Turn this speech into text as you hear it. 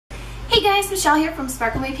Hey guys, Michelle here from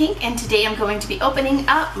Sparkly Pink, and today I'm going to be opening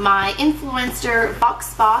up my Influenster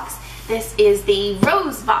Vox Box. This is the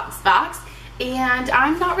Rose Vox Box, and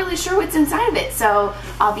I'm not really sure what's inside of it, so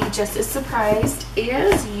I'll be just as surprised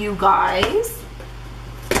as you guys.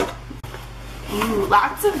 Ooh,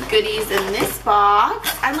 lots of goodies in this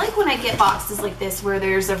box. I like when I get boxes like this where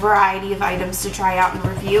there's a variety of items to try out and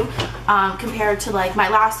review, compared to like my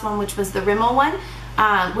last one, which was the Rimmel one.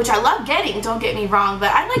 Which I love getting, don't get me wrong,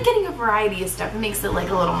 but I like getting a variety of stuff. It makes it like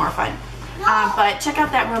a little more fun. But check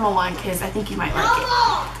out that Rimmel one because I think you might like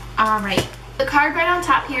it. Alright, the card right on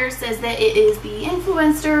top here says that it is the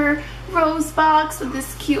Influencer Rose Box with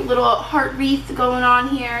this cute little heart wreath going on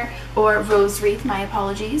here, or rose wreath, my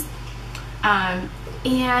apologies. And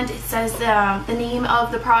it says the name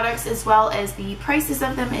of the products as well as the prices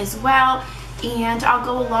of them as well. And I'll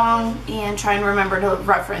go along and try and remember to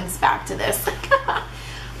reference back to this.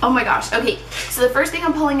 Oh my gosh. Okay, so the first thing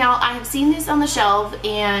I'm pulling out, I have seen this on the shelf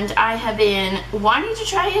and I have been wanting to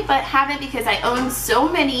try it but haven't because I own so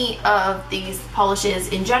many of these polishes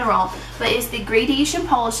in general. But it's the Gradation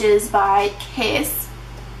Polishes by Kiss,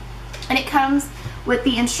 and it comes with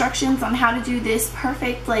the instructions on how to do this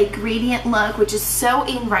perfect like gradient look, which is so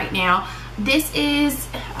in right now. This is,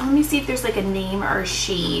 let me see if there's like a name or a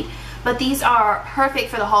shade. But these are perfect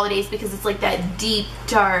for the holidays because it's like that deep,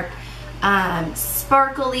 dark,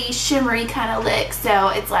 sparkly, shimmery kind of look. So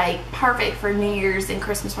it's like perfect for New Year's and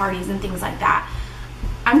Christmas parties and things like that.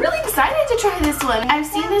 I'm really excited to try this one. I've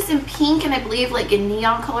seen this in pink and I believe like in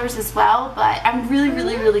neon colors as well. But I'm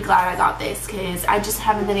really glad I got this because I just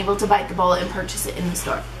haven't been able to bite the bullet and purchase it in the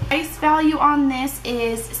store. Price value on this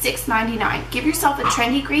is $6.99. Give yourself a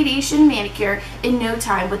trendy gradation manicure in no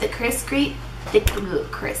time with the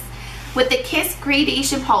With the Kiss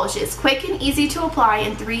Gradation Polishes, quick and easy to apply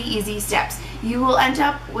in 3 easy steps. You will end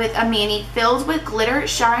up with a mani filled with glitter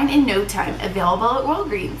shine in no time, available at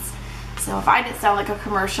Walgreens. So if I didn't sound like a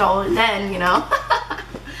commercial, then, you know.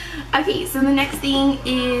 Okay, so the next thing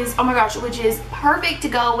is, oh my gosh, which is perfect to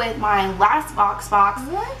go with my last Vox Box,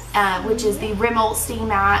 which is the Rimmel Stay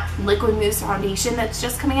Matte Liquid Mousse Foundation that's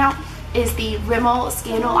just coming out, is the Rimmel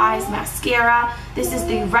Scandal Eyes Mascara. This is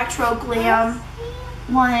the Retro Glam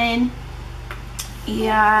one.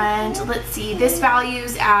 And let's see, this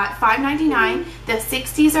values at $5.99. The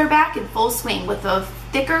 60s are back in full swing with a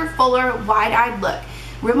thicker, fuller, wide-eyed look.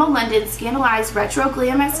 Rimmel London Scandal Eyes Retro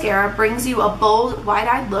Glam Mascara brings you a bold,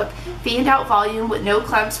 wide-eyed look, fanned out volume with no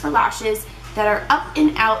clumps for lashes that are up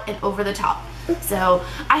and out and over the top. So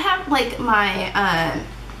I have like my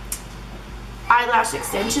eyelash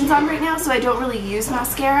extensions on right now, so I don't really use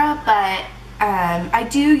mascara, but I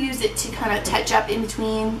do use it to kind of touch up in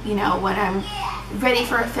between, you know, when I'm ready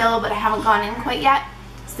for a fill, but I haven't gone in quite yet.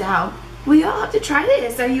 So we all have to try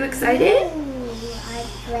this. Are you excited? I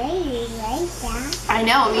really like that. I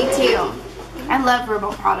know, me too. I love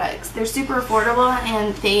Rimmel products. They're super affordable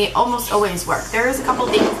and they almost always work. There is a couple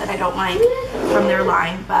things that I don't like from their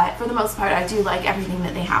line, but for the most part I do like everything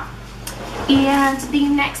that they have. And the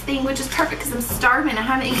next thing, which is perfect because I'm starving, I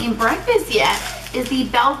haven't eaten breakfast yet, is the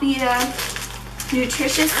Belvita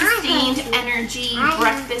Nutritious Sustained Energy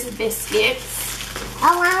Breakfast Biscuits.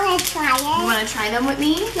 I want to try it. You want to try them with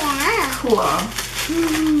me? Yeah. Cool.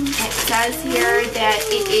 It says here that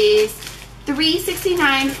it is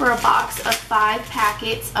 $3.69 for a box of 5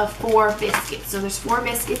 packets of 4 biscuits. So there's 4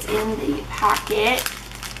 biscuits in the packet.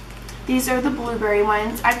 These are the blueberry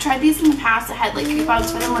ones. I've tried these in the past. I had like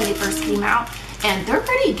coupons for them when they first came out, and they're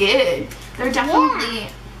pretty good. They're definitely,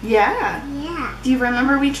 yeah. Do you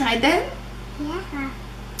remember we tried them? Yeah.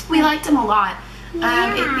 We liked them a lot.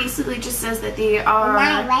 Yeah. It basically just says that they are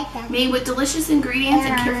made with delicious ingredients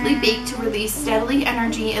and carefully baked to release steadily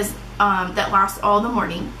energy as that lasts all the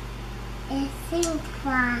morning.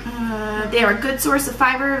 They are a good source of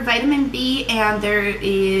fiber, vitamin B, and there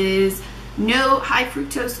is no high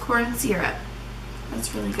fructose corn syrup.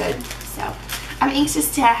 That's really good. So I'm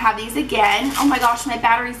anxious to have these again. Oh my gosh, my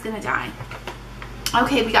battery's gonna die.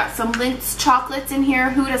 Okay, we got some Lindt chocolates in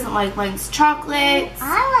here. Who doesn't like Lindt chocolates?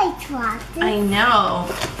 I like chocolates. I know.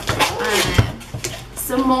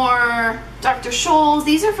 Some more Dr. Scholl's.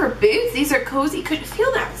 These are for boots. These are cozy. Could you feel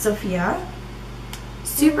that, Sophia?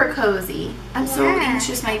 Super cozy. I'm so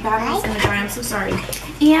anxious. My battery's gonna die. I'm so sorry.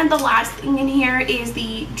 And the last thing in here is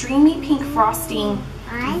the Dreamy Pink Frosting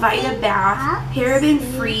Vita Bath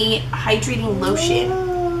Paraben-Free Hydrating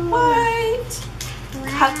Lotion. What?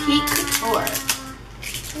 Cupcake Couture.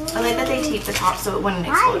 I like that they taped the top so it wouldn't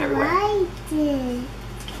explode everywhere.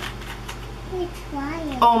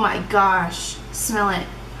 Oh my gosh. Smell it.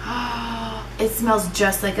 It smells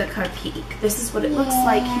just like a cupcake. This is what it looks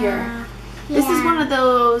like here. This is Yeah. one of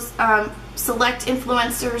those select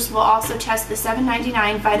influencers will also test the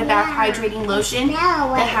 $7.99 VitaBath Yeah. Hydrating Lotion Smell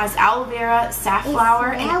that like- has aloe vera, safflower,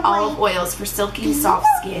 and smell olive like oils for silky soft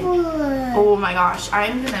skin. Good. Oh my gosh,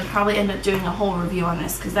 I'm gonna probably end up doing a whole review on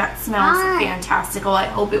this because that smells fantastical. I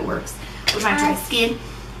hope it works with my dry skin.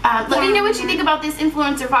 Let me know what you think about this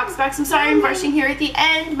Influencer Vox Box. I'm sorry I'm rushing here at the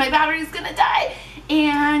end. My battery's gonna die.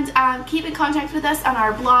 And keep in contact with us on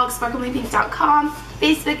our blog, sparklingpink.com,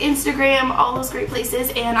 Facebook, Instagram, all those great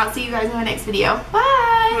places. And I'll see you guys in my next video. Bye!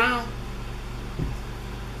 Bye.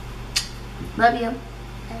 Love you.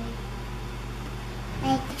 Do you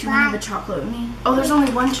want to have a chocolate with me? Oh, there's only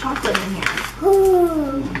one chocolate in here.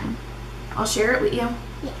 Ooh. I'll share it with you.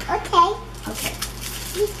 Yeah, okay. Okay.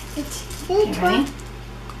 It's Okay, good ready?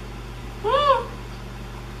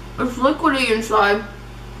 It's liquidy inside.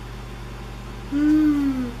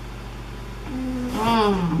 Mmm.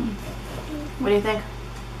 What do you think?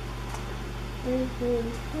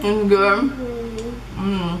 Mm-hmm. It's good.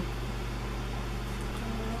 Mm-hmm.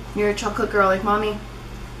 You're a chocolate girl like mommy.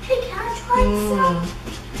 Hey, can I try some?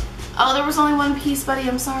 Oh, there was only one piece, buddy.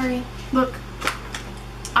 I'm sorry. Look.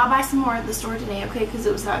 I'll buy some more at the store today, okay? Because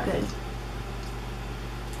it was that good.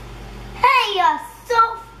 Hey, you're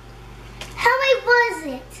so... How many was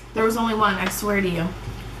it? There was only one, I swear to you.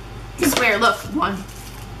 I swear, look, one.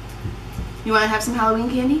 You want to have some Halloween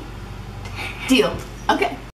candy? Deal. Okay.